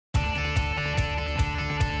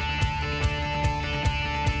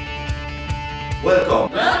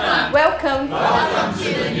Welcome. Welcome. Welcome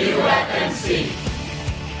to the new FMC.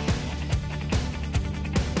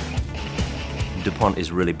 DuPont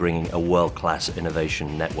is really bringing a world-class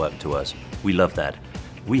innovation network to us. We love that.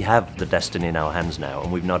 We have the destiny in our hands now,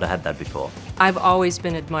 and we've not had that before. I've always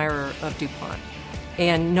been an admirer of DuPont.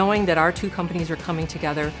 And knowing that our two companies are coming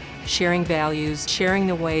together, sharing values, sharing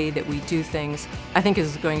the way that we do things, I think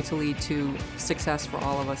is going to lead to success for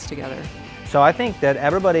all of us together. So I think that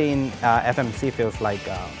everybody in FMC feels like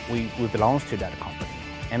we belong to that company.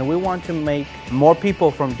 And we want to make more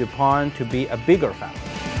people from DuPont to be a bigger family.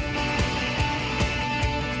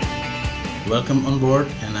 Welcome on board,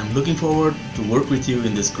 and I'm looking forward to work with you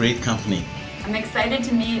in this great company. I'm excited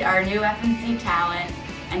to meet our new FMC talent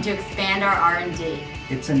and to expand our R&D.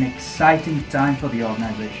 It's an exciting time for the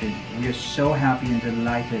organization. We are so happy and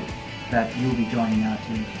delighted that you'll be joining our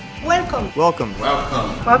team. Welcome. Welcome.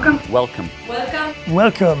 Welcome. Welcome. Welcome. Welcome.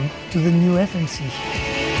 Welcome to the new FMC.